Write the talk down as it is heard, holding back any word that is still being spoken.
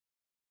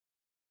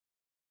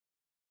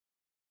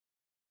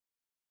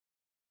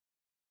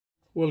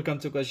Welcome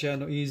to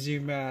Kasyanno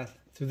EZMath.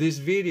 Today's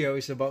video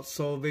is about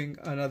solving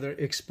another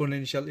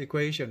exponential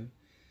equation.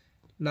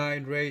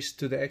 9 raised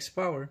to the x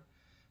power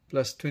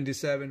plus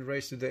 27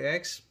 raised to the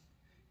x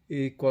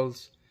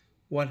equals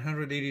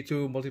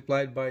 182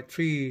 multiplied by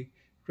 3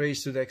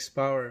 raised to the x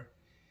power.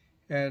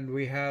 And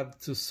we have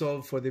to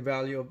solve for the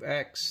value of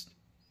x.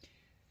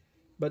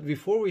 But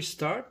before we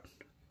start,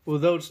 for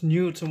those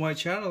new to my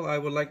channel, I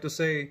would like to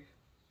say,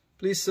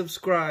 please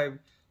subscribe,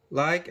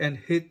 like, and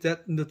hit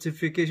that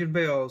notification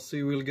bell so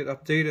you will get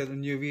updated on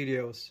new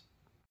videos.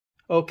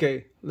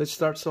 Okay, let's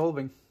start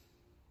solving.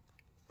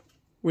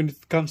 When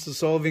it comes to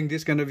solving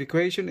this kind of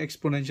equation,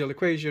 exponential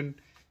equation,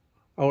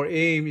 our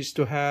aim is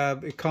to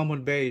have a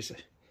common base,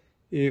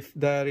 if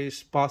that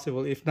is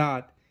possible. If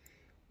not,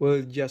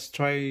 we'll just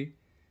try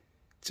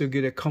to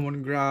get a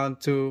common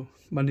ground to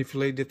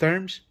manipulate the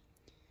terms.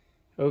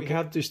 Okay. We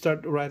have to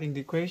start writing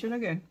the equation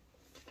again.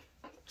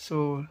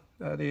 So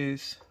that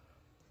is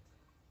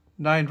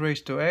 9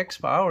 raised to x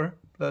power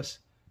plus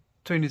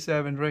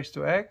 27 raised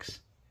to x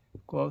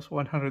equals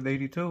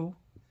 182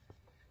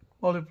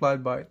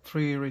 multiplied by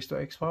 3 raised to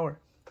x power.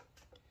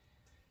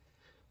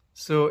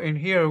 So in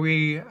here,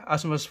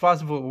 as much as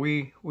possible,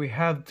 we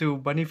have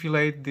to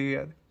manipulate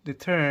the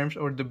terms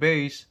or the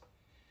base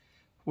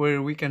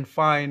where we can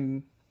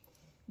find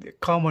the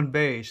common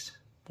base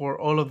for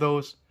all of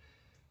those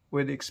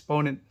with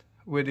exponent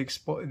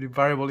the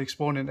variable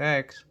exponent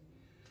x.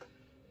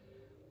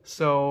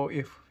 So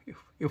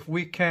if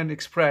we can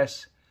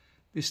express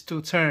these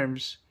two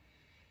terms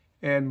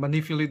and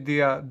manipulate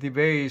the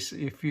base,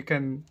 if you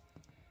can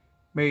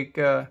make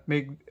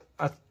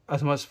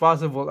as much as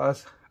possible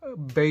as a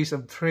base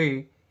of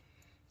 3,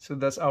 so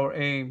that's our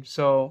aim.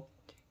 So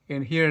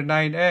in here,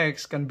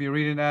 9x can be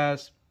written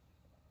as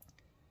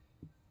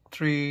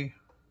 3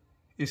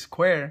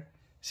 squared,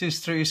 since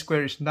 3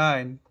 squared is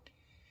 9,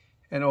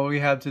 and all we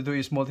have to do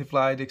is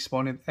multiply the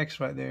exponent x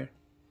right there.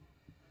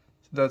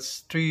 So that's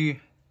 3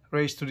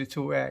 raised to the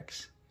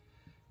 2x.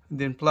 And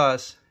then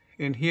plus,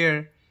 in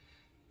here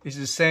is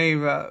the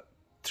same.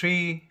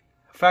 3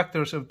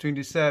 factors of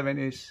 27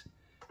 is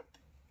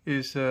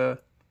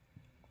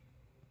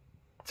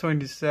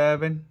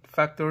 27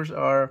 factors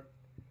are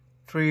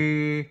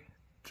 3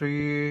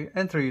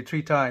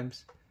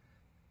 times,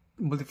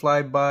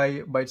 multiplied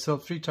by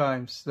itself 3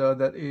 times. So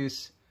that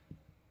is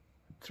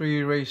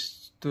 3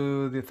 raised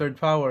to the third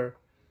power.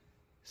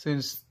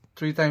 Since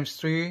 3 times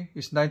 3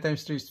 is 9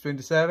 times 3 is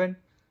 27,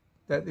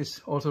 that is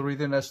also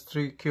written as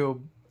 3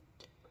 cubed.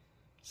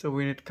 So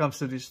when it comes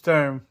to this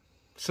term,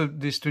 so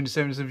this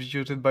 27 is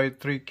substituted by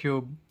 3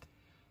 cubed.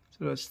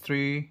 So that's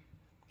 3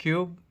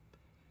 cubed,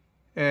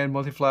 and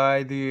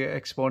multiply the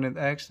exponent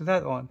x to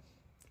that one.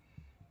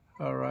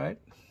 Alright.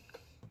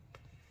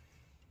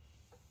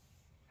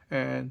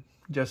 And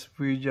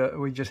we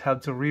just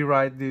have to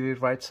rewrite the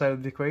right side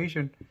of the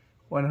equation.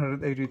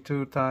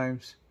 182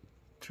 times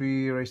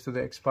 3 raised to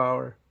the x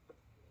power.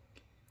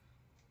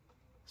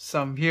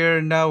 Some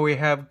here, now we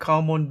have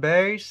common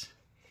base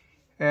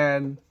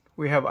and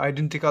we have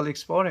identical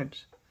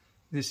exponents.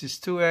 This is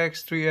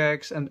 2x,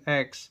 3x, and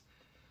x.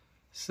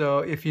 So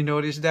if you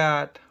notice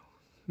that,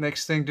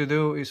 next thing to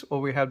do is,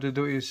 all we have to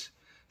do is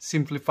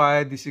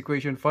simplify this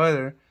equation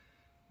further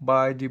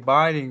by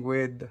dividing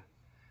with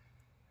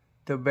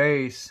the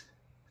base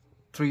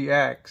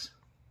 3x.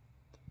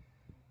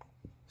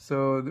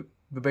 So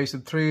the base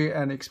of 3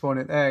 and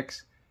exponent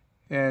x,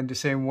 and the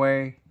same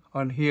way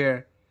on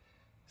here.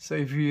 So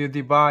if you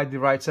divide the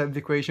right side of the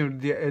equation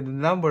with the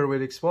number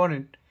with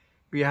exponent,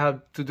 we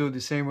have to do the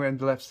same way on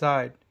the left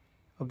side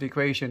of the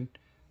equation.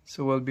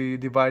 So we'll be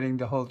dividing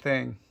the whole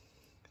thing.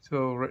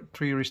 So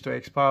 3 raised to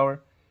x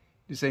power,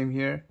 the same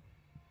here.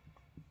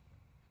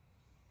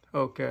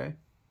 Okay.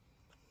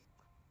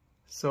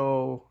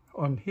 So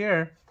on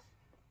here,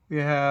 we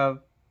have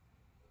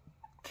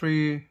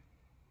 3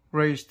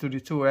 raised to the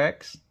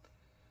 2x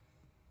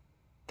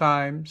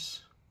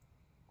times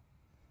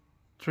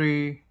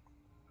 3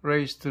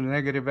 raised to the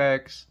negative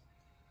x.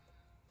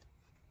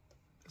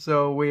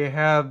 So we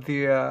have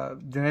the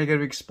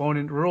negative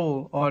exponent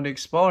rule on the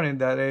exponent,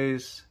 that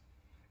is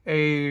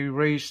a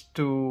raised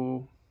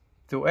to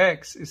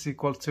x is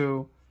equal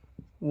to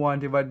 1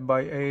 divided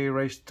by a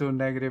raised to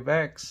negative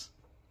x.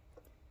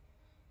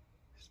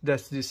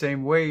 That's the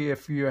same way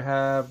if you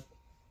have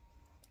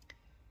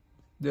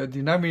the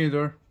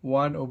denominator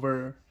 1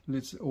 over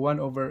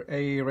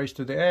a raised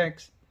to the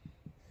x,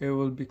 it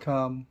will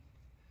become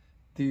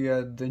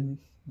the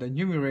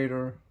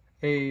numerator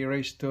a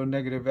raised to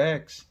negative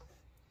x.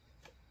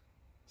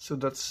 So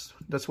that's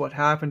what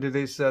happened to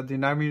this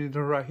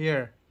denominator right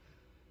here.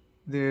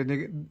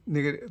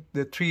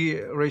 The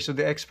 3 raised to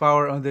the x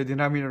power on the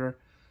denominator.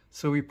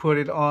 So we put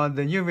it on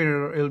the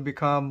numerator, it'll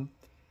become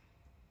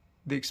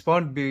the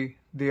exponent be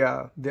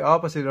the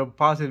opposite of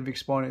positive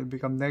exponent, it'll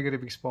become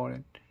negative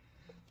exponent.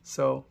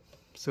 So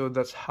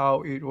that's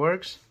how it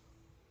works.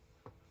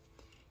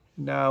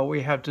 Now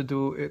we have to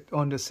do it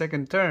on the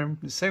second term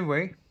the same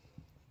way.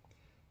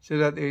 So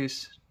that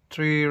is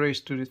 3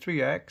 raised to the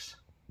 3x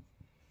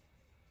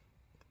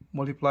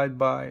multiplied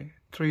by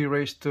 3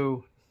 raised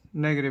to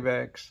negative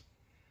x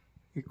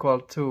equal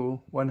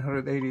to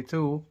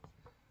 182,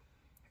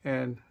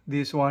 and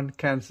this one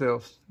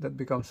cancels, that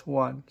becomes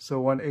 1. So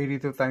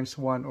 182 times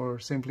 1, or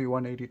simply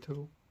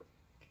 182.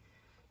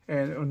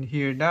 And on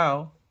here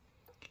now,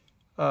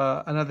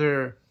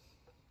 another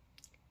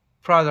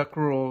product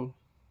rule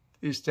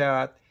is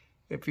that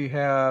if you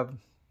have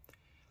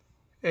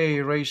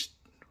a raised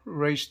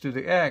to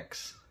the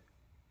x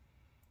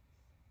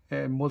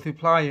and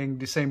multiplying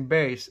the same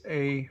base,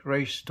 a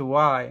raised to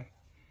y,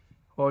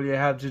 all you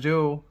have to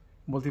do,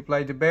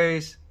 multiply the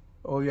base,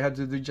 all you have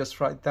to do just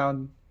write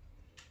down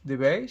the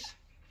base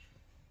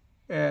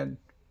and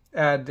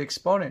add the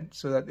exponent,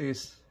 so that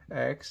is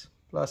x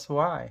plus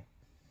y.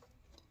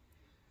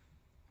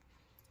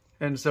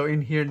 And so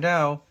in here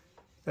now,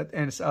 that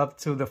ends up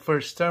to the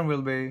first term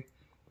will be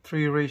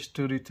 3 raised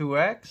to the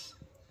 2x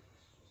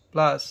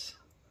plus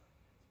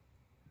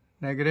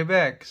negative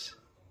x.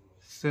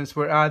 Since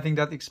we're adding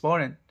that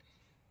exponent,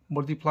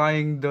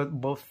 multiplying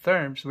both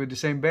terms with the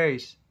same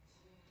base,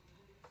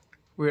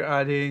 we're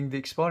adding the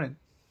exponent.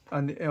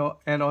 And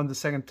on the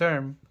second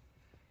term,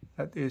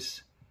 that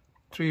is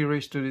 3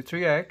 raised to the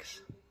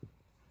 3x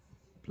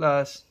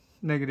plus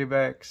negative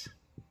x.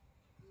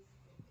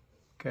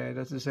 Okay,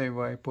 that's the same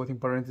way, putting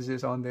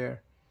parentheses on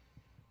there.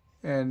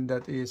 And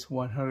that is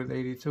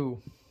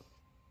 182.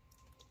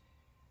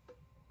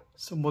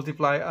 So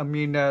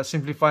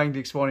simplifying the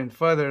exponent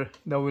further,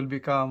 that will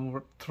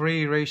become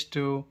 3 raised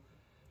to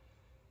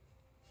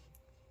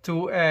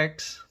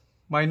 2x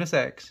minus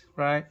x,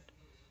 right?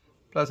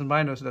 Plus and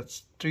minus,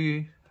 that's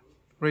 3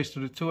 raised to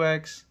the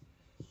 2x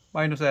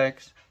minus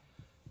x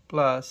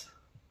plus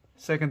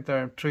second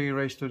term 3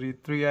 raised to the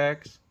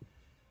 3x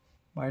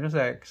minus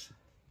x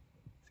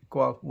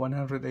equal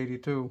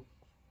 182.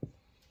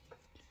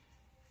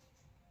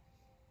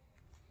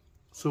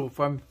 So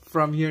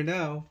from here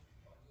now,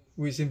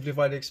 we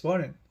simplify the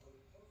exponent.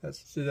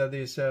 So that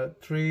is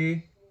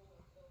 3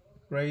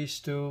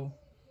 raised to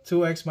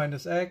 2x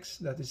minus x,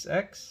 that is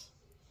x,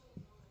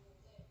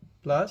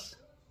 plus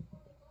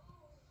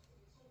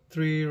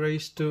 3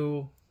 raised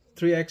to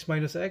 3x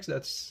minus x,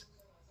 that's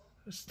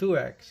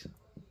 2x,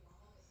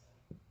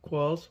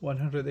 equals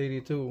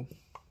 182.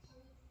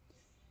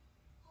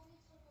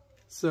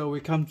 So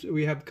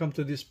we have come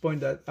to this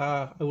point that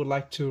I would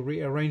like to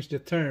rearrange the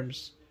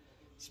terms.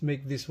 Let's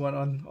make this one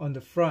on the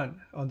front,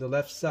 on the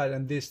left side,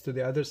 and this to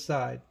the other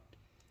side.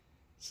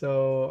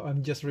 So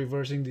I'm just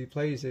reversing the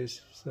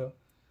places. So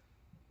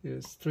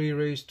it's 3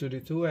 raised to the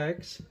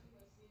 2x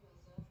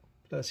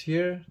plus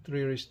here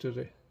 3 raised to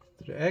the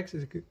x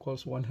is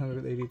equals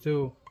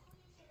 182.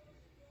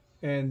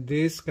 And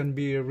this can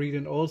be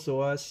written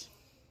also as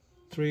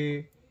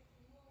 3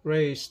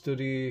 raised to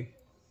the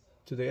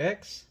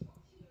x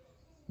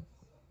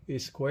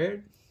is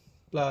squared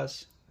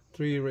plus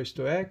 3 raised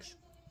to x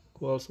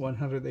equals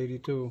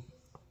 182.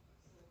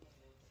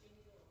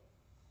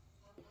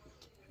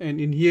 And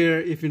in here,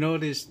 if you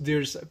notice,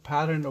 there's a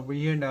pattern over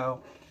here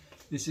now.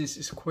 This is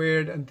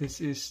squared, and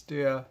this is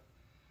the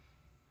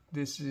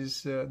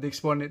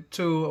exponent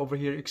 2, over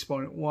here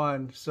exponent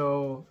 1.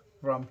 So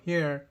from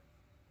here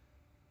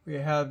we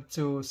have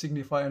to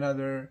signify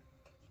another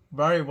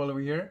variable over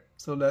here.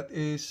 So that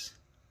is,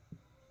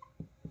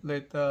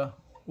 let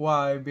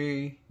y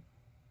be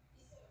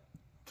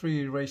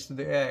 3 raised to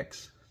the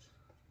x.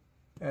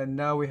 And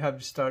now we have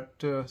to start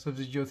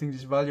substituting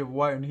this value of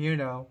y in here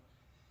now.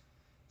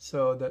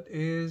 So that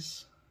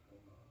is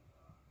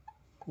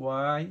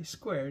y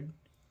squared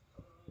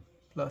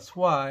plus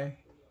y,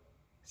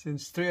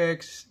 since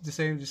 3x the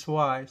same as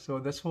y, so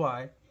that's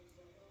y,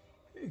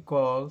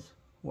 equals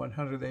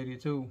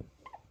 182.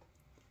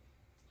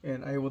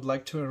 And I would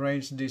like to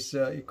arrange this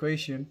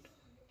equation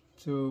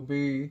to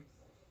be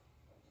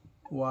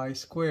y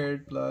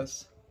squared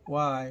plus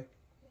y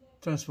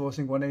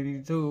transposing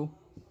 182,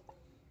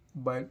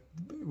 but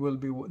it will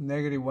be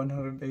negative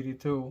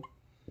 182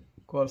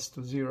 equals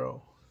to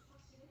 0.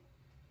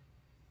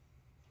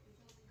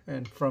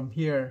 And from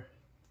here,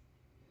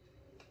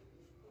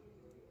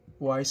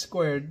 y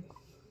squared,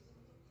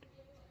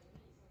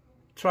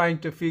 trying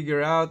to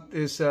figure out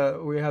is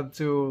we have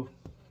to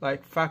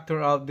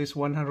factor out this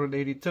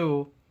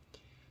 182.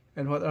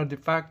 And what are the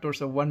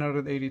factors of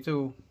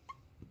 182?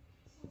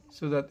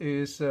 So that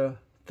is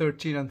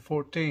 13 and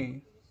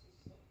 14.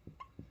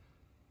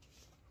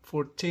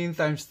 14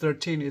 times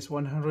 13 is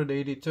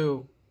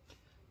 182.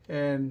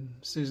 And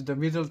since the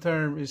middle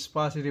term is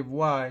positive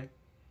y,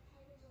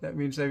 that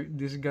means that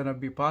this is gonna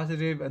be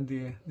positive and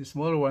the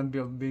smaller one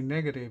will be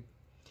negative.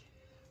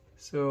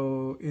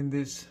 So in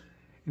this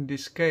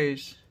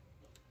case,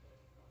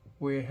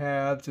 we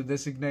have to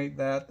designate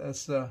that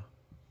as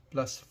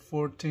plus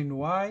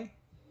 14y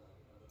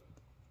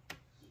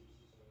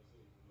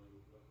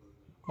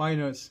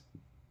minus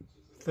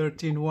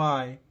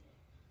 13y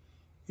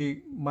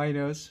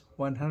minus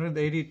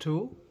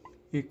 182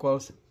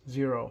 equals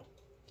 0.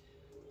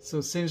 So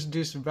since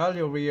this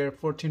value over here,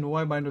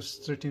 14y minus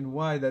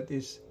 13y, that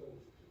is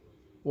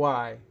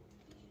y.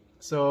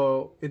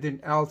 So it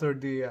didn't alter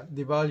the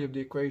value of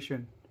the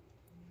equation.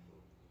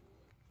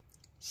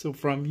 So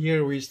from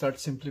here we start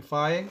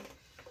simplifying,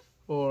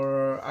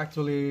 or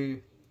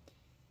actually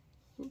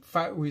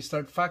we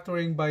start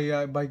factoring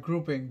by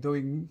grouping,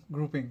 doing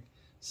grouping.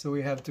 So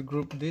we have to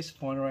group this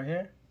one right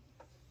here,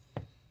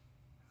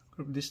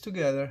 group this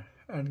together,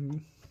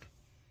 and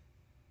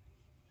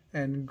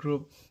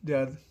group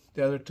the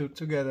other two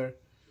together.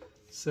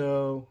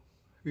 So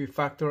we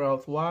factor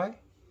out y,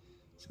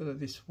 so that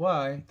this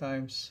y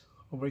times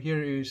over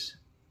here is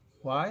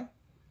y,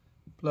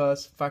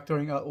 plus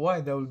factoring out y,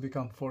 that will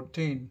become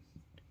 14.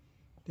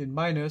 Then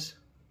minus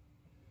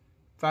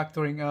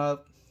factoring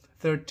out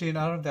 13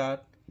 out of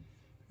that,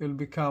 it will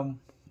become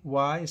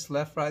y is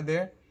left right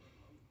there,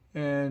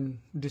 and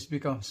this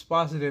becomes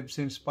positive.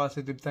 Since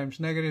positive times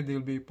negative, they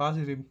will be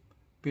positive,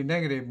 be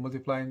negative,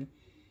 multiplying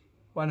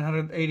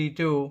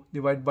 182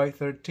 divided by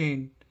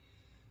 13,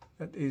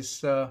 that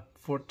is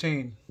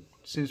 14.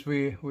 Since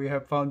we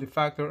have found the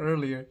factor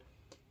earlier,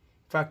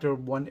 factor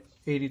of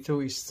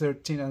 182 is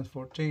 13 and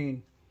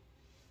 14.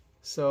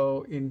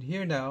 So in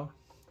here now,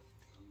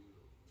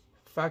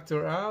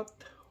 factor out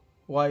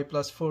y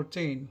plus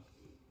 14.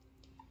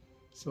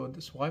 So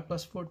this y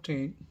plus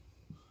 14,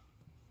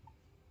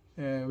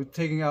 and we're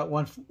taking out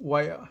one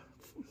y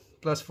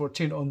plus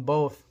 14 on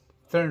both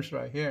terms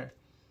right here.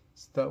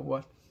 So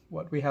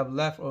what we have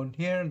left on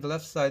here on the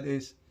left side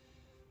is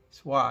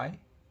y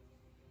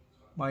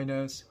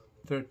minus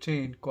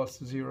 13 equals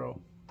to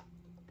 0.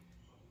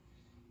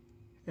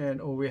 And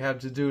all we have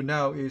to do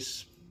now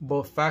is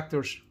both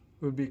factors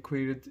will be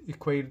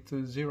equated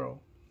to 0.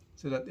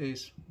 So that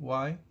is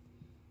y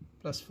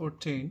plus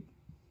 14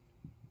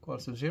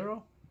 equals to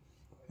 0.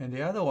 And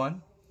the other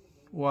one,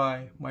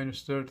 y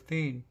minus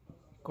 13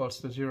 equals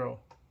to 0.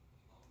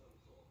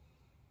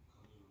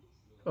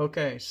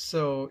 Okay,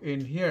 so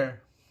in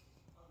here,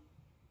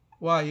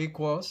 y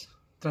equals,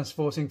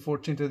 transposing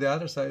 14 to the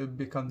other side, it will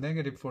become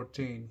negative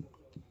 14.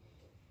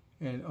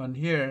 And on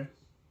here,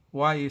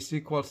 y is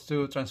equals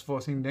to,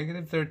 transposing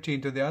negative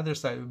 13 to the other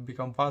side, it will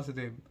become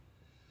positive.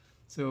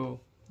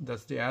 So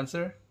that's the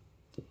answer.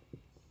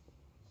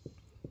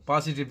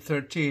 Positive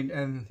 13,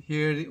 and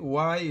here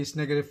y is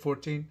negative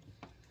 14.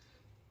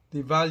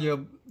 The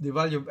value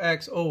of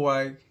x or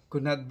y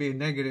could not be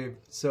negative,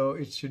 so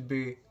it should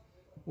be,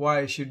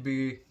 y should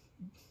be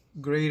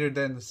greater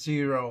than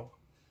 0.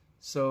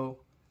 So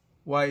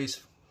y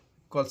is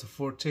equals to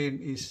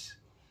 14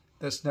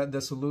 that's not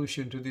the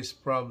solution to this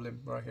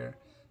problem right here.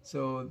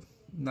 So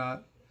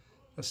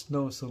there's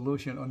no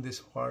solution on this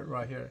part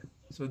right here.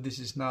 So this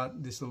is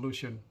not the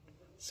solution.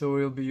 So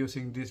we'll be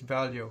using this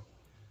value.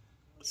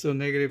 So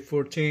negative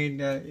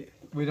 14,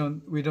 we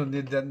don't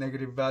need that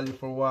negative value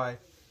for y,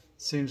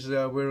 since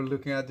we're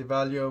looking at the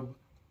value of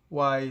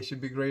y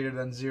should be greater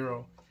than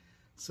 0.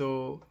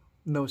 So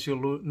no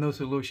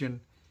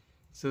solution.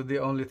 So the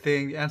only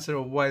thing, the answer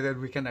of y that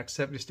we can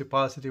accept is the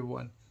positive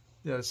one.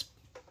 That's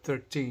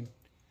 13.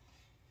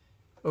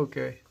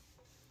 Okay.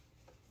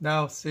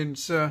 Now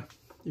since the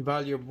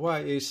value of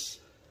y is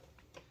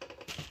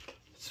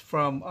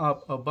from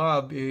up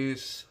above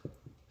is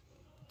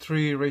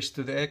 3 raised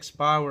to the x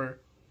power,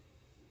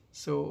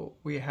 so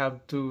we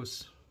have to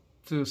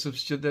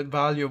substitute that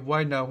value of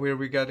y now. Where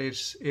we got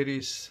it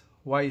is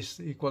y is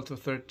equal to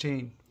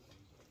 13.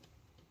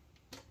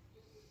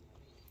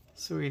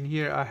 So in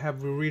here I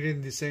have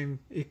rewritten the same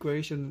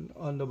equation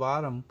on the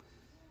bottom.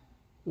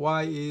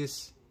 Y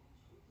is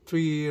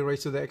 3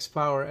 raised to the x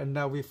power, and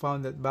now we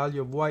found that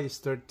value of y is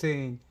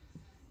 13.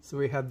 So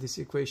we have this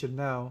equation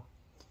now.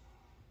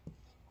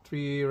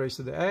 3 raised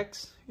to the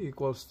x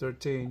equals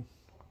 13.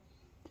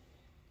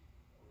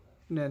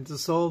 And then to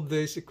solve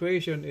this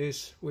equation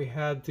is we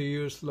had to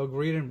use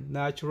logarithm,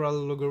 natural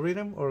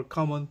logarithm or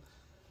common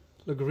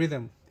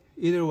logarithm,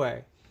 either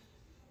way.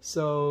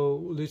 So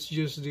let's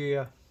use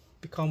the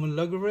common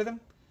logarithm,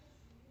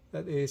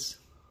 that is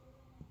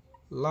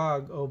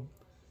log of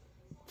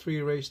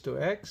 3 raised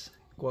to x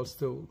equals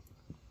to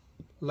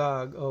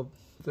log of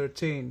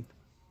 13.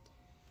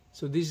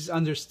 So this is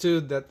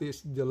understood that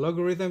the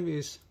logarithm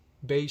is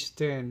base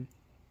 10.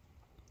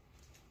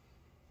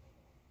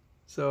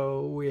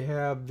 So we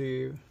have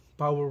the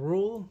power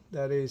rule,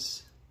 that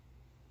is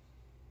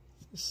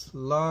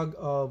log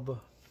of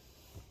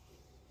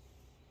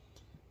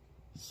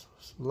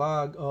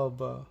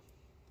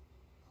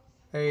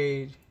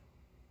a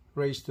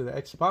raised to the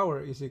x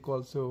power is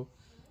equal to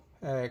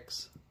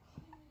x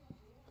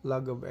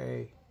log of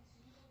a.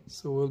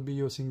 So we'll be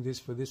using this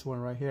for this one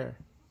right here.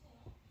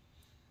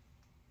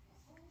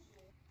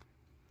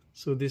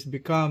 So this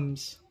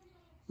becomes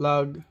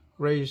log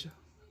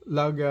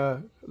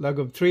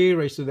of 3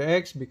 raised to the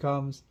x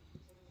becomes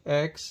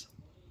x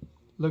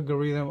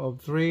logarithm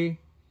of 3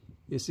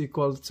 is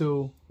equal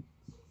to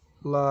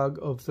log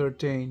of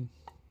 13.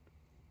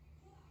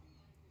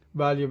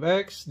 Value of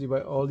x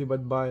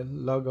divided by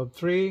log of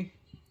 3.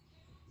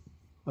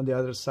 On the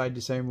other side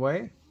the same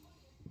way.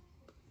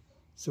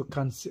 So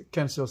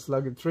cancels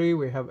log of 3.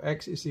 We have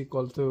x is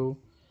equal to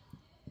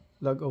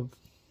log of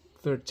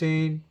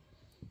 13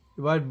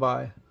 divided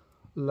by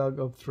log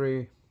of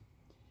 3.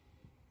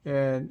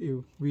 And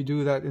if we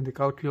do that in the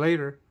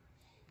calculator,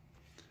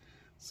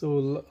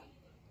 So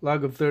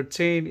log of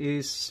 13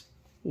 is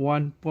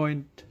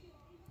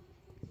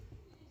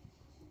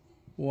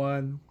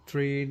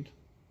 1.1139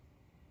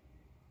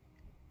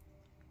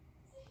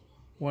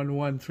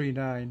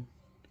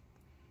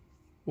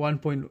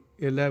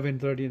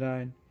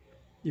 1.1139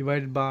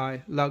 divided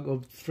by log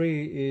of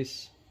 3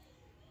 is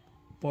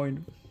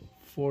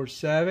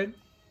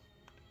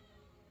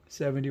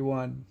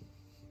 0.4771,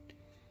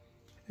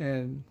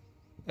 and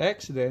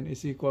x then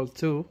is equal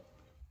to,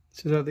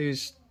 so that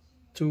is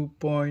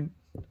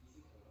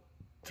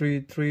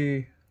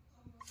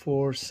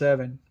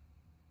 2.3347.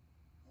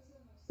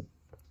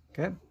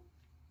 Okay,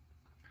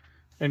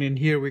 and in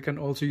here we can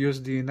also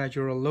use the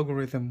natural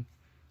logarithm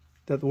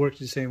that works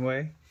the same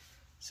way.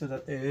 So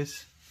that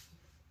is,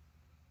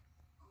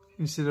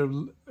 instead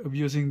of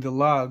using the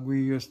log,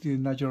 we use the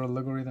natural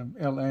logarithm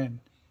ln.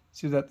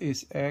 So that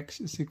is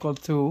x is equal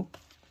to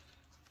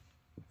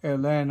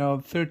ln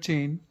of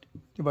 13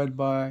 divided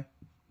by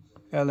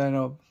ln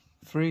of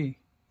 3,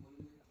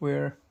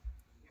 where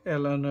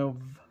ln of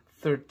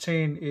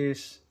 13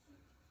 is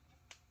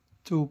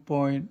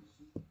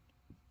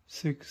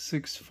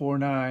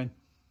 2.6649.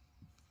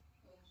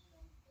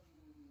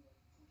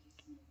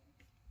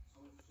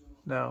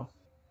 Now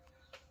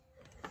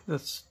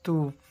that's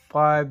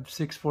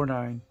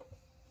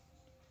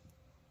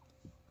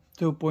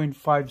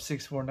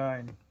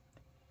 2.5649,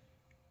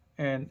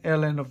 and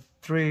ln of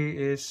 3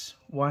 is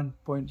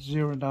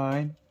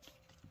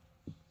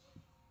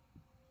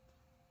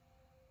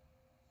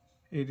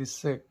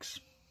 1.0986.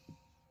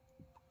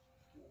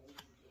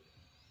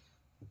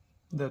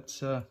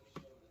 That's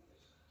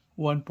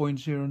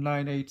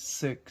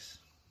 1.0986.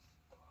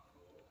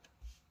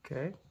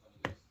 Okay,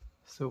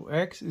 so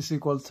x is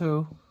equal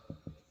to,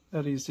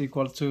 that is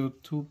equal to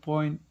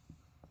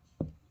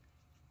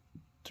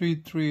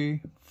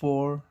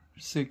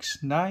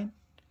 2.33469,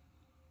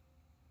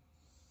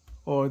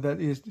 or that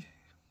is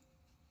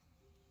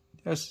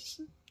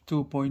just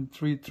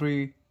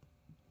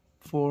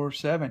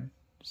 2.3347,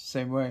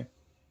 same way.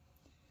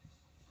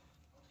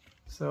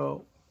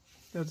 So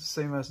that's the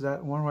same as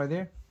that one right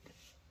there,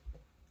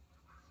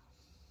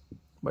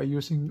 by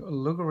using a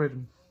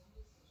logarithm.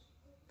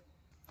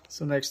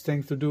 So next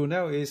thing to do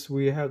now is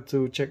we have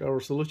to check our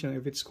solution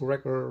if it's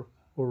correct or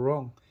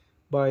wrong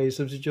by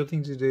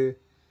substituting to the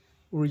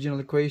original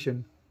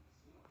equation.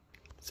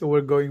 So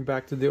we're going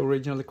back to the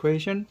original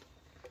equation.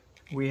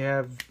 We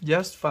have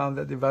just found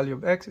that the value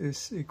of x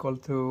is equal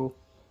to,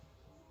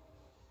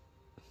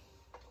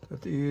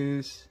 that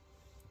is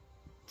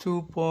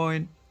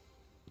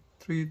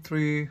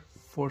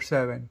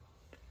 2.3347.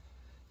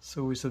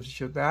 So we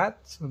substitute that.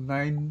 So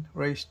 9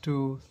 raised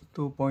to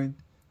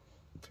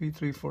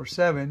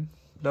 2.3347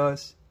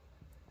 plus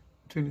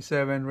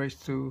 27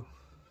 raised to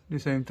the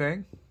same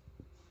thing,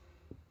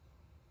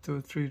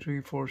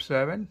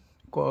 23347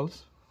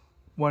 equals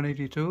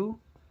 182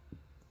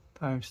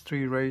 times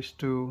 3 raised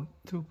to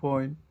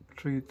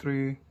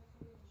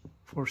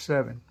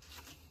 2.3347.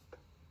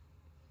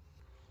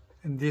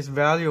 And this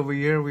value over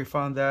here, we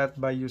found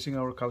that by using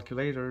our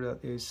calculator.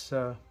 That is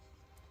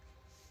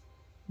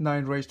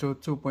 9 raised to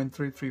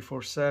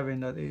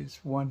 2.3347, that is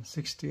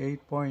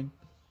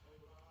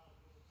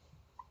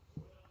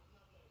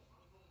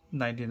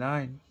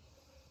 168.99.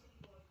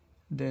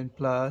 Then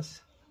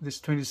plus this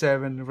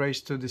 27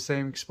 raised to the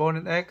same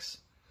exponent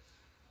x,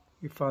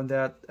 we found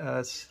that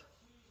as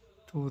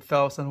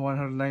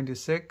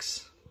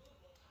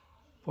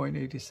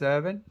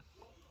 2196.87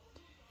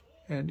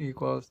 and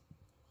equals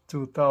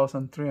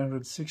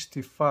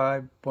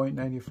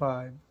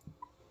 2365.95.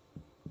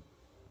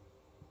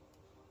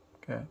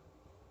 Okay.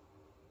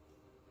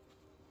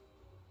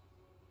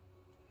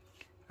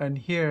 And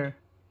here,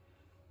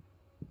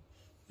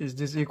 is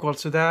this equal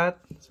to that?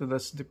 So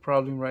that's the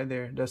problem right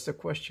there. That's the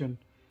question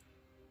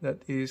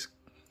that is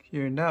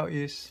here now,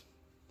 is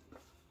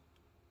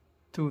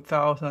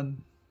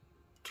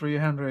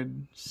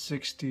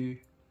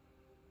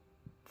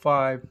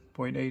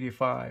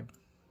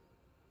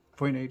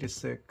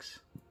 2365.86.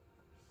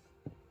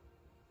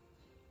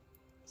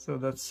 So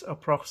that's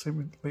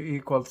approximately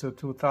equal to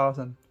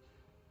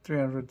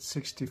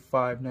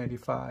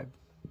 2365.95.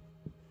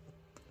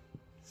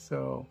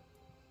 So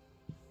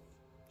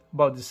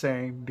about the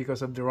same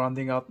because of the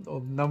rounding up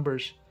of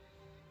numbers.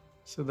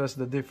 So that's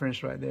the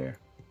difference right there.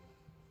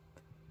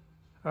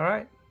 All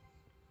right.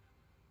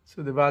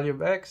 So the value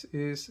of x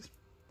is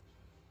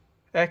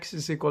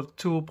equal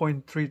to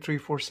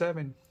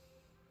 2.3347.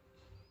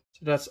 So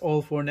that's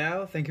all for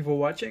now. Thank you for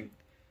watching.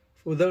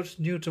 For those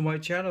new to my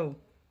channel,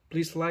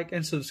 please like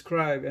and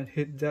subscribe and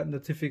hit that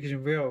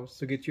notification bell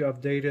to get you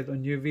updated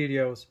on new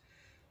videos.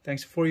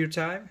 Thanks for your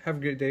time. Have a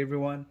great day,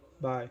 everyone.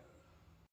 Bye.